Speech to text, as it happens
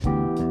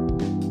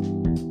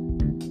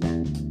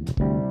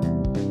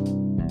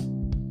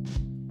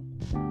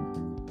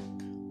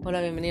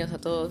Hola, bienvenidos a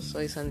todos,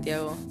 soy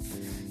Santiago.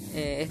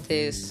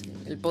 Este es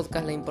el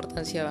podcast La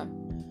Importancia.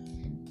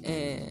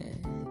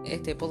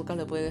 Este podcast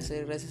lo puedes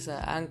hacer gracias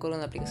a Anchor,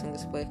 una aplicación que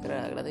se puede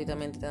descargar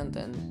gratuitamente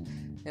tanto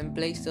en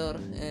Play Store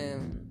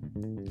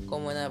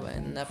como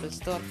en Apple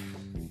Store.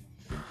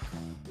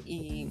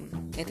 Y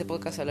en este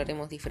podcast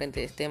hablaremos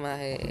diferentes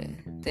temas,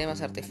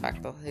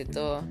 artefactos, de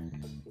todo,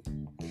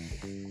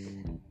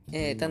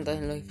 tanto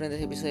en los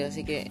diferentes episodios.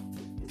 Así que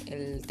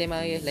el tema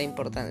de hoy es la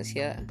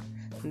importancia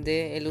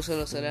del uso de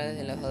los celulares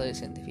en los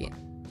adolescentes. Bien,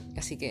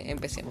 así que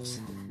empecemos.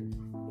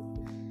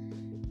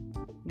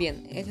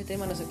 Bien, este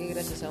tema lo saqué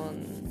gracias a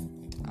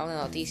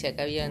una noticia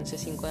que había en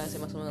C5 hace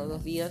más o menos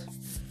 2 días,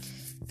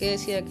 que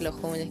decía que los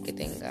jóvenes que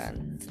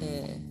tengan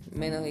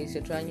menos de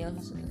 18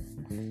 años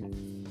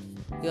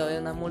iba a haber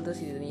una multa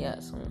si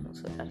tenías un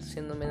celular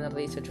siendo menor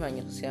de 18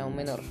 años, o sea, un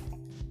menor.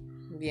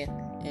 Bien,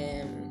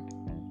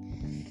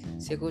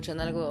 si escuchan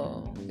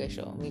algo que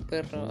mi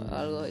perro,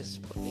 algo, es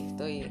porque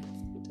estoy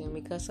en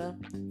mi casa,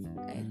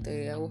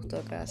 estoy a gusto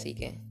acá, así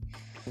que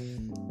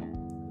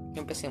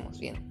empecemos.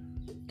 Bien,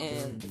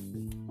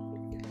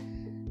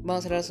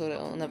 vamos a hablar sobre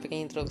una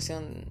pequeña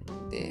introducción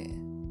de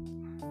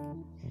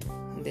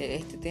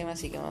este tema,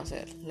 así que vamos a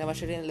ver. La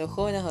mayoría de los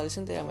jóvenes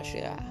adolescentes, la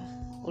mayoría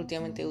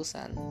últimamente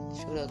usan,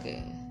 yo creo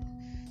que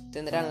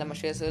tendrán la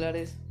mayoría de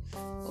celulares,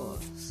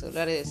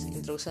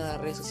 introducción a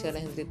las redes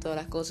sociales, entre todas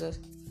las cosas.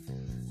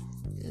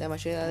 La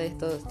mayoría de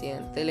estos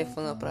tienen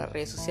teléfonos para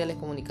redes sociales,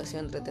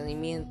 comunicación,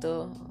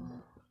 entretenimiento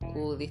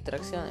u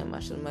distracciones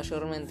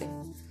mayormente.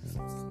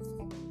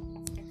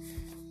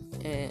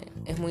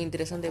 Es muy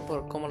interesante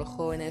por cómo los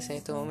jóvenes en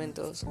estos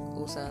momentos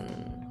usan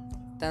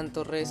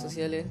tanto redes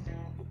sociales,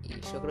 y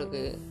yo creo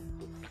que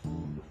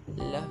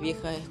las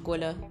viejas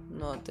escuelas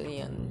no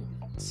tenían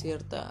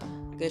cierta...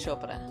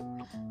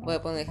 voy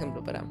a poner un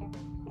ejemplo.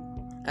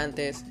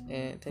 Antes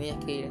tenías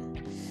que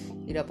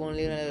ir a poner un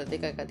libro en la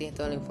biblioteca. Acá tienes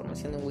toda la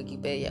información en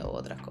Wikipedia u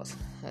otras cosas,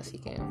 así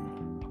que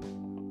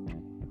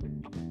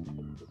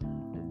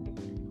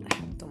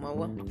toma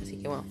agua. Así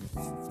que bueno,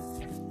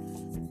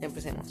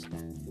 empecemos.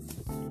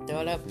 Yo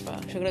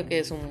creo que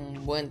es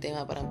un buen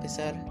tema para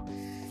empezar.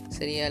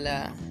 Sería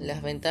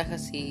las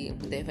ventajas y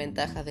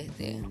desventajas de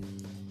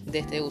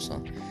este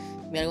uso.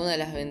 Algunas de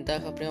las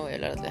ventajas, primero voy a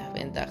hablar de las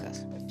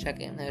ventajas, ya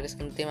que es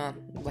un tema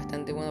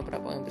bastante bueno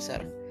para poder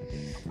empezar.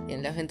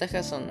 Bien, las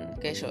ventajas son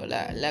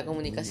la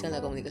comunicación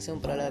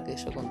para hablar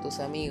con tus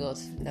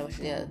amigos. La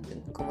mayoría,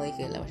 como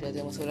dije,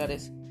 tenemos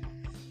celulares.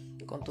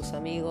 Con tus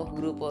amigos,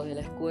 grupos de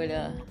la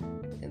escuela,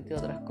 entre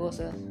otras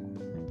cosas.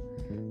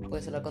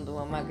 Puedes hablar con tu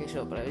mamá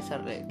para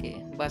avisarle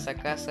que vas a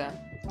casa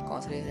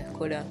cuando salís de la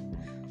escuela,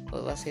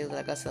 o vas a ir a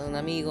la casa de un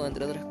amigo,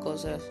 entre otras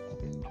cosas.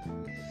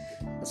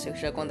 No sé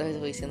ya cuántas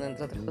veces voy diciendo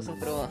entre otras cosas,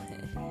 pero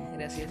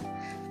gracias.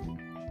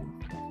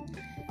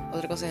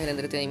 Otra cosa es el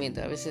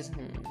entretenimiento. A veces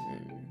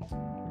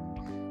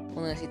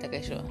uno necesita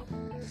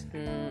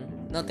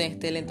no tenés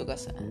tele en tu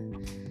casa,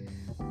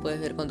 puedes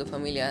ver con tu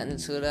familia en el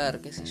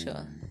celular,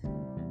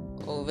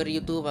 o ver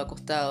YouTube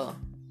acostado.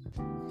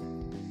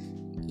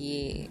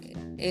 Y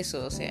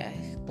eso,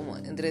 es como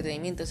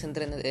entretenimiento, es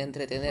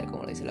entretener,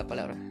 como le dice la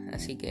palabra.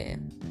 Así que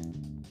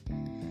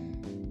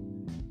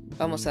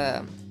vamos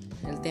a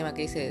el tema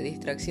que dice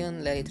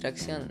distracción. La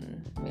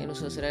distracción, el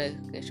uso de celulares,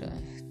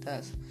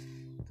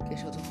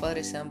 tus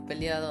padres se han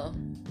peleado.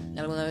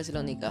 Alguna vez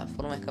la única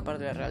forma de escapar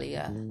de la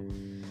realidad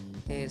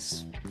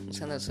es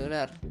usando el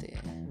celular. Te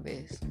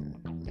ves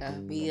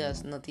las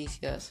vidas,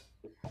 noticias,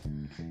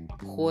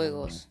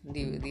 juegos,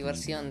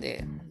 diversión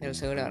del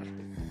celular.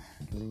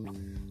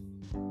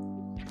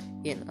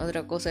 Bien,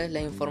 otra cosa es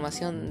la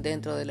información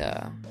dentro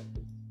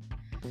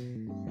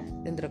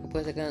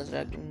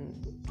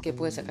que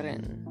puedes sacar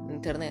en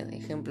internet.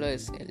 Ejemplo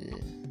es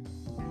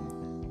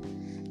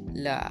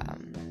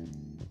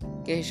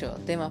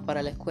temas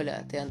para la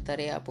escuela. Te dan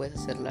tarea, puedes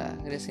hacerla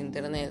gracias a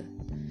internet,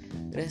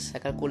 gracias a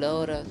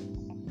calculadoras.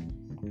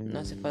 No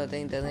hace falta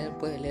tener internet,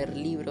 puedes leer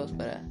libros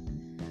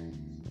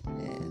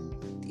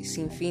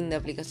sin fin de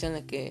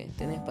aplicaciones que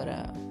tenés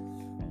para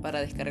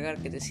descargar,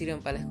 que te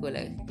sirven para la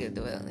escuela. Que te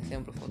voy a dar un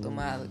ejemplo: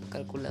 Photomat,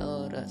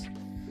 calculadoras,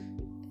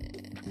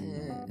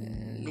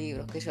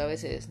 libros, a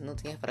veces no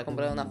tienes para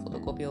comprar una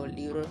fotocopia o un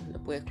libro, lo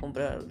puedes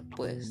comprar,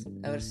 puedes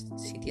a ver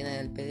si tiene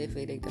el PDF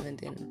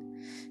directamente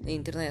en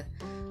internet.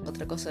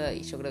 Otra cosa,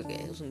 y yo creo que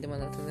es un tema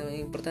bastante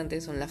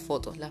importante, son las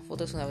fotos. Las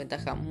fotos es una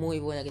ventaja muy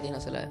buena que tienen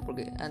los celulares,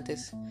 porque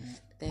antes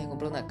tenías que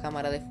comprar una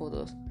cámara de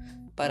fotos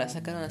para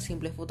sacar una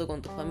simple foto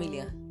con tu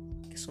familia,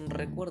 que es un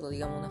recuerdo.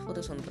 Una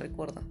foto es un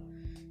recuerdo,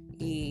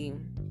 y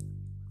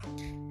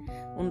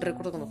un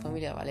recuerdo con tu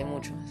familia vale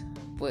mucho.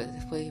 Pues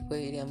después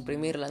ir a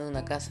imprimirla en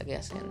una casa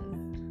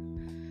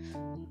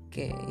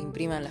que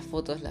impriman las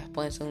fotos, las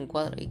pones en un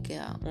cuadro y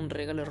queda un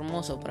regalo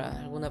hermoso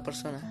para alguna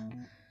persona.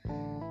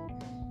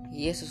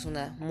 Y eso es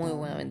una muy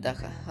buena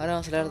ventaja. Ahora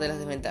vamos a hablar de las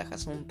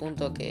desventajas, un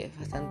punto que es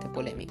bastante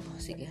polémico,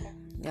 así que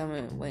ya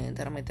me voy a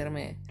intentar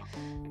meterme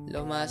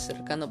lo más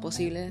cercano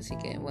posible. Así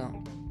que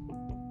bueno,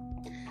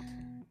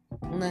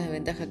 una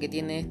desventaja que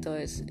tiene esto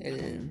es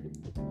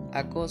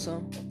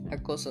acoso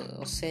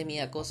o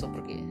semi-acoso,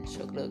 porque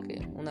yo creo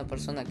que una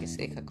persona que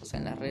se deja acosar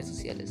en las redes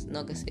sociales,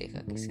 no que se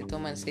deja, que se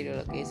toma en serio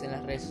lo que dicen en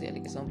las redes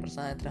sociales, que son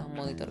personas detrás de un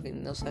monitor que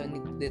no saben ni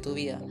de tu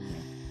vida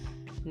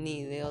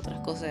ni de otras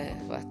cosas,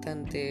 es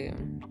bastante,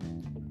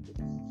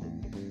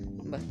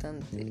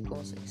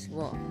 ¿cómo se dice?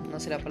 Bueno, no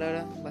sé la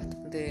palabra,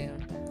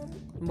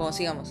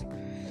 sigamos.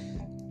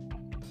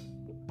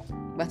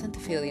 Bastante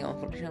feo, digamos,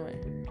 porque ya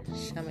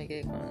me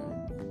quedé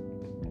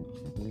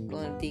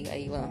con el tic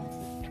ahí, bueno.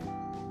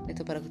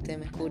 Esto es para que ustedes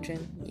me escuchen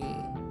y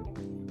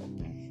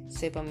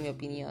sepan mi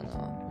opinión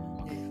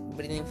o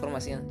brinden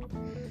información.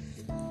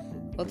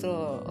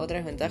 Otra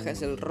desventaja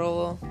es el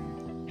robo,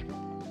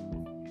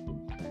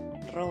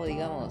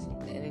 digamos,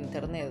 en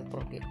internet,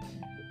 porque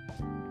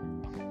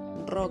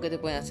un robo que te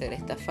pueden hacer,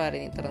 estafar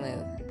en internet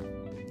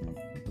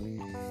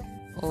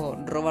o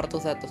robar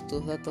tus datos,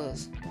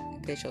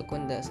 que yo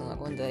cuentas una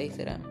cuenta de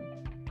Instagram.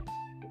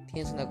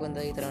 Tienes una cuenta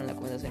de Instagram, la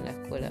cuentas en la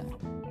escuela,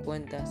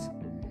 cuentas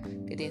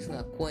que tienes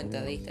una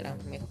cuenta de Instagram,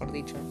 mejor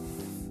dicho,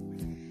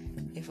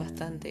 es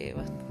bastante,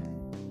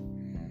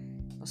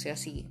 o sea,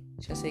 sí,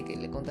 ya sé que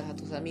le contás a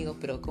tus amigos,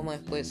 pero como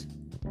después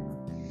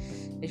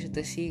ellos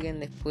te siguen,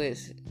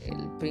 después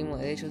el primo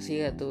de ellos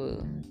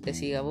te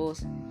sigue a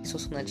vos,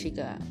 sos una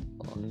chica,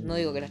 no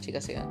digo que las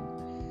chicas sean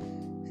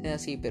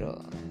así, pero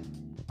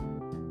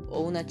o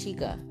una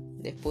chica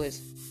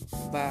después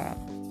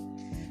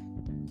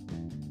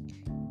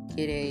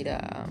quiere ir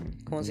a,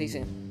 ¿cómo se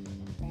dice?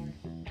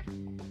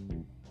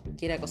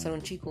 Quiere acosar a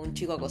un chico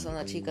acosar a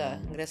una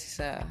chica gracias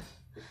a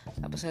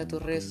pasar de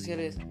tus redes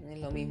sociales, es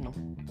lo mismo.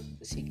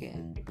 Así que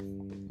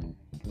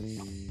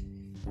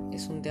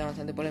es un tema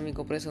bastante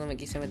polémico, por eso no me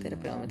quise meter,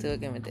 pero me tuve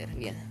que meter.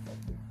 Bien,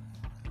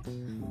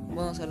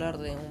 vamos a hablar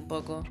de un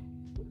poco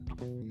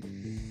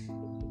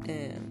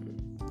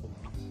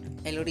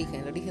el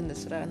origen del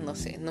celular.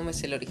 No me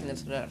sé el origen del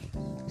celular.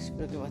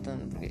 Creo que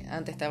bastante, porque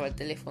antes estaba el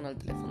teléfono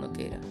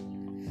que era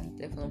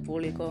teléfono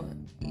público,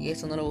 y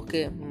eso no lo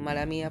busqué,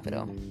 mala mía,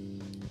 pero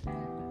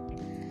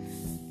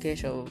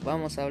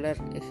vamos a hablar,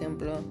 por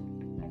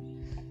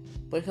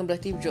ejemplo,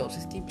 Steve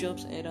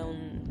Jobs era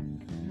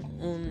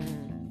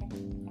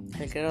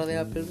el creador de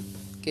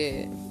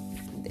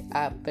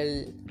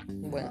Apple,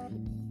 bueno,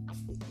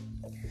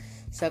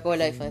 sacó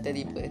el iPhone.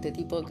 Este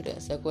tipo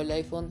sacó el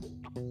iPhone,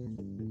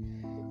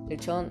 el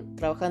chabón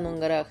trabajando en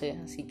un garaje,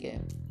 así que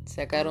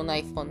sacaron un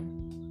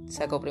iPhone,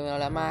 sacó primero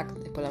la Mac,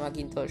 después la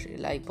Macintosh,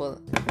 el iPod,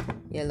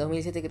 y en el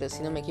 2007, creo,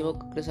 si no me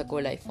equivoco, sacó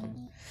el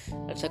iPhone.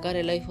 Al sacar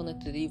el iPhone,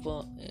 este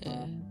tipo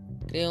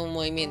creó un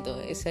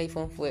movimiento. Ese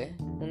iPhone fue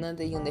un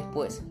antes y un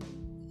después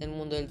en el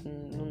mundo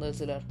del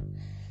celular.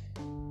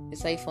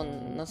 Ese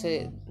iPhone, no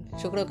sé,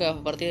 yo creo que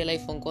a partir del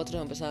iPhone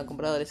 4 empezaron a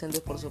comprar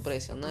adolescentes por su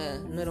precio. No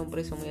era un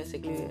precio muy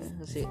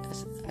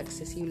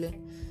accesible,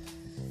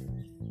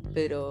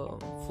 pero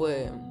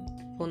fue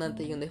un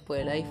antes y un después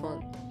del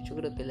iPhone. Yo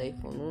creo que el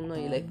iPhone 1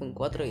 y el iPhone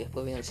 4, y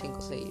después vino el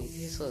 5, 6,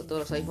 y eso, todos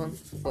los iPhones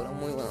fueron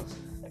muy buenos.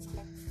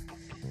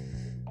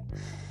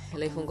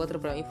 El iPhone 4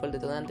 para mí fue el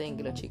detonante en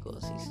que los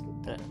chicos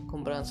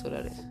compraban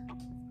celulares.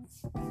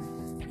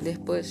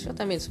 Después, yo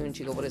también soy un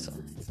chico, por eso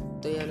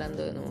estoy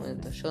hablando en un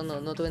momento. Yo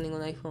no tuve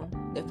ningún iPhone.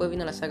 Después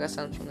vino la saga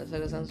Samsung.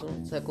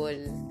 Sacó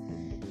el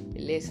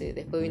S.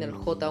 Después vino el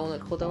J1.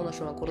 El J1,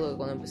 yo me acuerdo que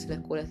cuando empecé la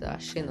escuela estaba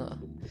lleno de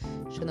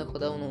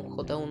J1,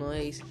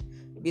 J1 Ace.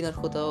 Vino el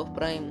J2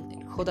 Prime.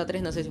 El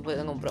J3 no sé si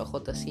pueden comprar.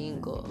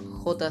 J5,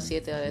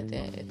 J7 a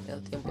este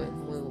tiempo es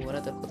muy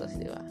barato. El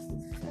J7 va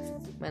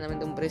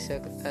medianamente un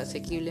precio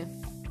asequible.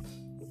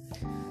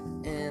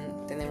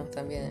 Tenemos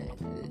también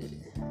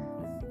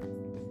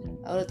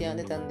ahora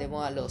últimamente están de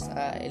moda el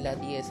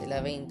A10, el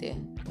A20,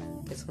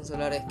 que son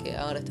celulares que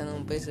ahora están en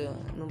un precio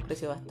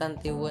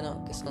bastante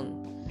bueno, que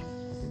son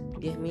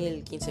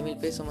 10.000, 15.000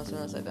 pesos más o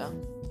menos acá,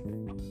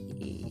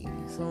 y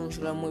son un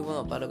celular muy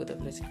bueno para lo que te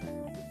ofrece.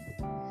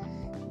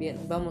 Bien,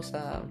 vamos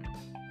a...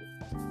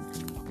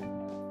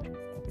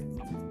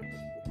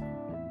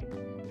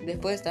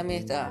 Después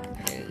también está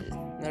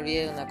me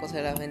olvidé de una cosa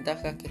de las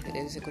ventajas, que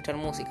es escuchar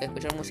música en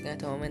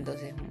estos momentos.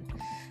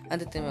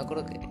 Antes me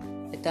acuerdo que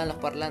estaban los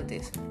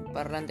parlantes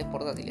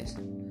portátiles.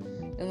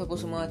 Eso me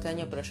puso moda este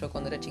año, pero yo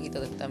cuando era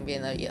chiquito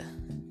también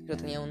yo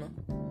tenía uno.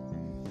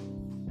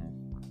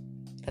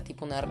 Era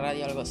tipo una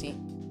radio o algo así.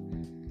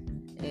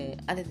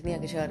 Antes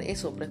tenía que llevar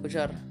eso para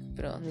escuchar,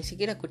 pero ni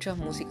siquiera escuchabas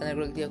música en el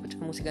colectivo,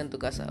 escuchabas música en tu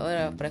casa.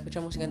 Ahora, para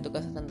escuchar música en tu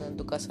casa, tanto en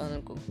tu casa, en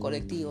el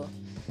colectivo,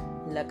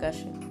 en la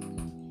calle.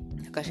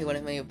 La calle igual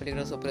es medio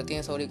peligroso, pero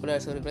tienes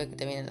auriculares que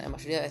te vienen en la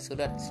mayoría de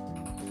celulares.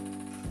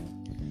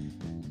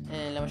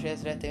 En la mayoría de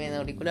celulares te vienen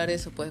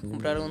auriculares, o puedes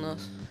comprar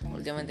unos.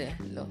 Últimamente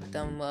los que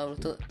están en moda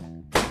Bluetooth.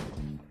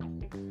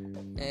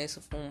 Eso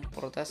fue un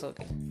portazo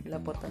que la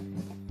puerta.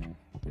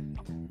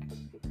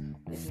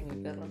 Ese es mi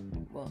perro.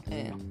 Bueno,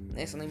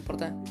 eso no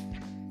importa.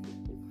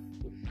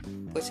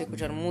 Puedes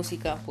escuchar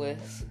música,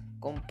 puedes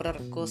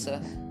comprar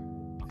cosas,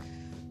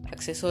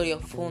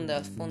 accesorios,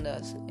 fundas.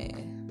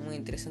 Muy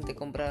interesante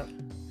comprar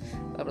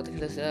para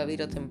proteger el celular,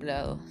 vidrio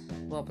templado.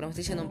 Bueno, pero me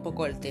estoy yendo un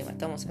poco al tema.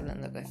 Estamos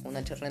hablando acá, es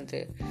una charla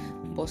entre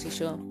vos y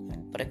yo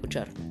para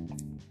escuchar.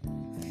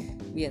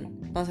 Bien,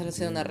 vamos a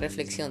hacer una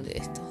reflexión de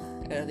esto.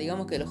 A ver,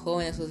 digamos que los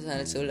jóvenes usan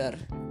el celular.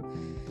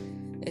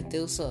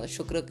 Este uso,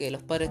 yo creo que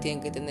los padres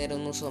tienen que tener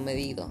un uso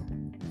medido.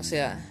 O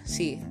sea,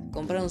 sí,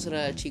 comprar un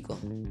celular al chico.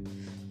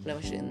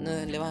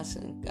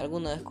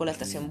 Algunos de escuelas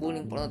te hacen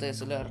bullying por no tener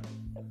celular.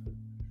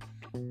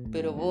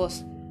 Pero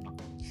vos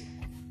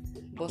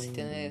si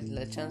tenés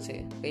la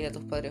chance, pedir a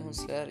tus padres un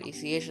celular. Y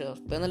si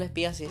ellos, pero no les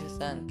pidas si ellos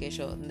están, que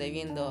ellos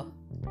debiendo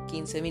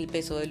 15.000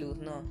 pesos de luz,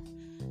 no.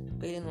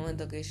 Pedir en un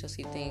momento que ellos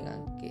sí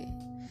tengan, y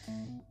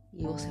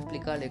vos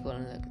explicarle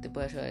con lo que te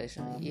pueda ayudar a ellos.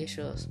 Y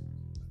ellos,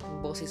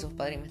 vos y esos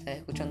padres me están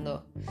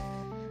escuchando,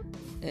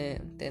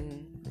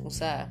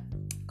 usá,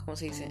 ¿cómo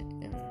se dice?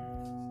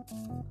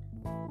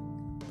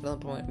 Perdón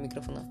por el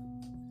micrófono.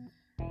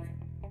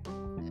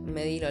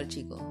 Medir al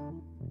chico,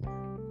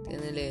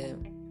 tenerle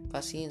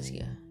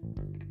paciencia,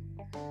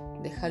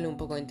 dejarle un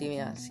poco de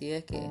intimidad. Si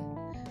ves que,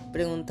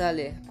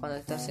 preguntale cuando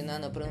estás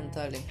cenando,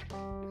 preguntale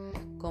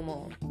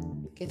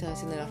qué estás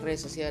haciendo en las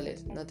redes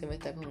sociales. No te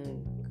metas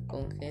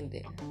con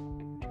gente,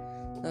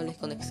 no hables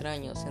con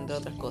extraños, entre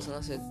otras cosas. No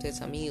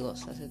aceptes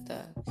amigos,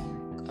 acepta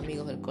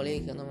amigos del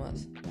colegio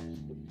nomás.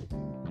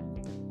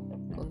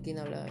 ¿Con quién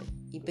hablar?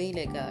 Y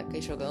pedile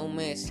cada un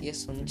mes. Si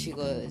es un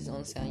chico de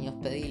 11 años,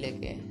 pedile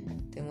que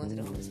te muestre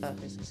los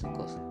mensajes, esas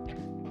cosas.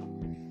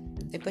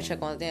 Después ya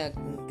cuando tenga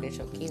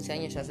 15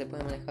 años ya se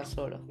puede manejar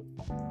solo.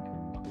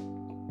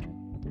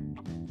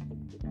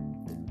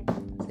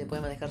 Se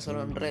puede manejar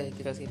solo en redes,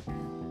 quiero decir.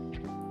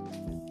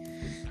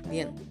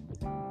 Bien.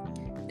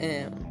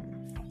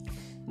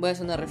 Voy a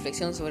hacer una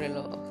reflexión sobre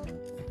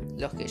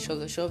los que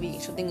yo vi.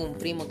 Yo tengo un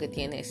primo que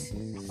tiene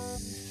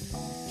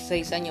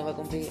 6 años, va a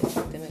cumplir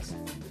este mes.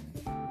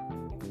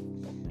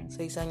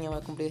 6 años va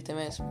a cumplir este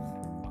mes.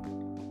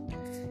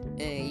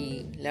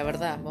 Y la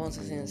verdad, vamos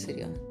a ser en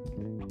serio.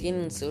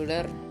 Tiene un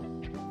celular,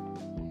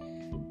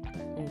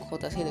 un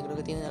J7 creo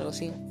que tiene, algo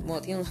así.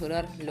 Bueno, tiene un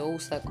celular, lo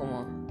usa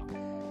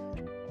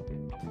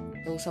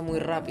muy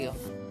rápido.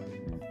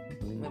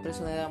 Me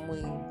parece una edad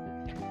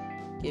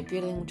que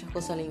pierde muchas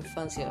cosas en la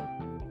infancia,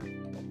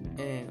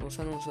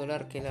 usando un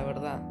celular que la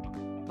verdad,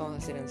 vamos a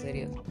ser en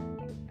serio,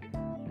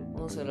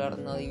 un celular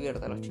no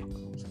divierte a los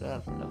chicos, un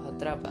celular los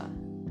atrapa.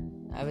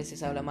 A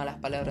veces habla malas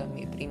palabras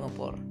mi primo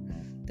por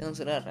tener un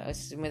celular, a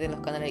veces se mete en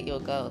los canales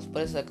equivocados.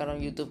 Por eso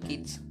sacaron YouTube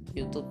Kids.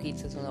 YouTube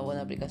Kids es una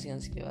buena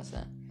aplicación si le vas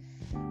a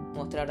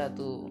mostrar a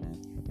tu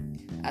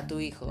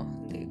hijo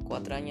de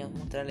 4 años,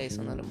 mostrarle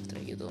eso, no lo mostré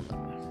en YouTube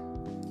normal.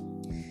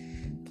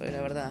 Pero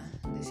la verdad,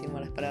 decir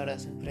malas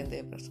palabras en frente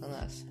de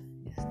personas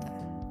ya está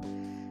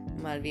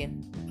mal.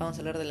 Bien, vamos a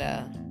hablar de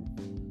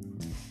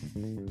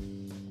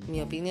mi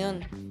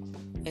opinión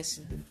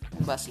es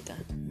básica.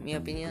 Mi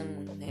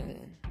opinión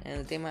en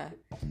el tema,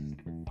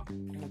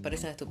 me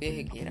parece una estupidez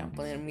que quieran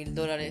poner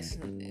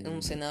 $1,000 en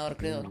un senador,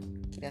 creo,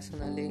 quiere hacer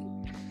una ley.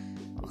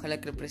 Ojalá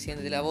que el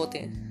presidente la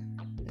vete,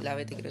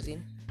 quiero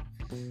decir.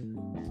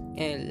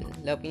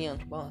 La opinión,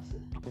 vamos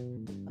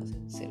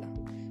a hacerla.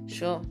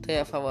 Yo estoy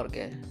a favor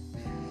que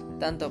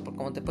tanto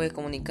como te puedes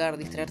comunicar,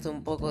 distraerte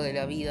un poco de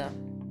la vida,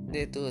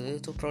 de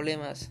tus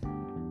problemas.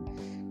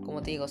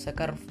 Como te digo,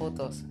 sacar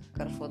fotos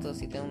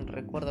y tener un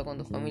recuerdo con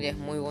tu familia es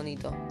muy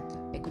bonito.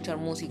 Escuchar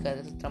música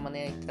es otra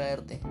manera de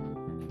distraerte.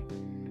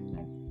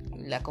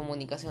 La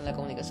comunicación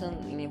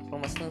y la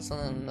información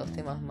son los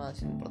temas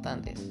más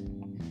importantes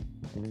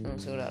en un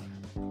celular.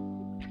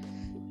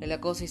 El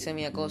acoso y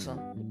semi-acoso,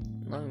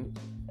 no,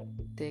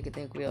 tienes que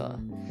tener cuidado.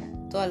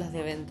 Todas las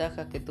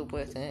desventajas que tú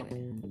puedes tener,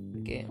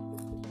 que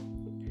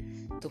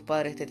tus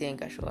padres te tienen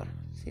que ayudar.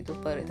 Si tus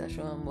padres te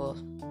ayudan,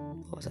 vos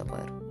vas a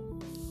poder.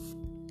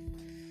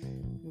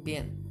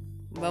 Bien,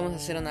 vamos a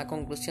hacer una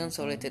conclusión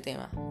sobre este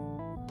tema.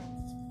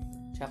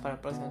 Ya para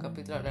el próximo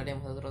capítulo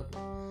hablaremos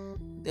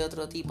de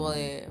otro tipo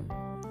de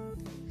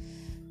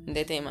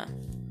tema.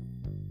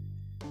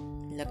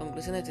 La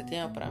conclusión de este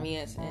tema para mí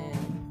es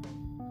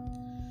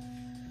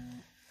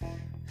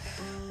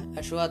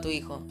ayuda a tu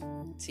hijo.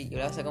 Si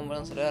le vas a comprar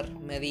un celular,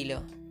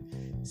 medilo.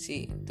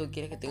 Si tú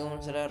quieres que te compre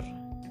un celular,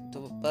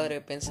 tu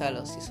padre,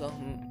 pensalo. Si sos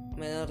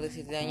menor de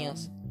 7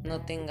 años,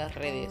 no tengas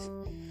redes.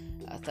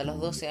 Hasta los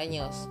 12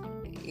 años,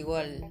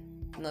 igual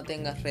no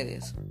tengas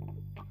redes.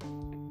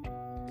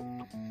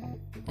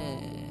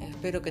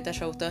 Espero que te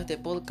haya gustado este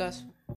podcast.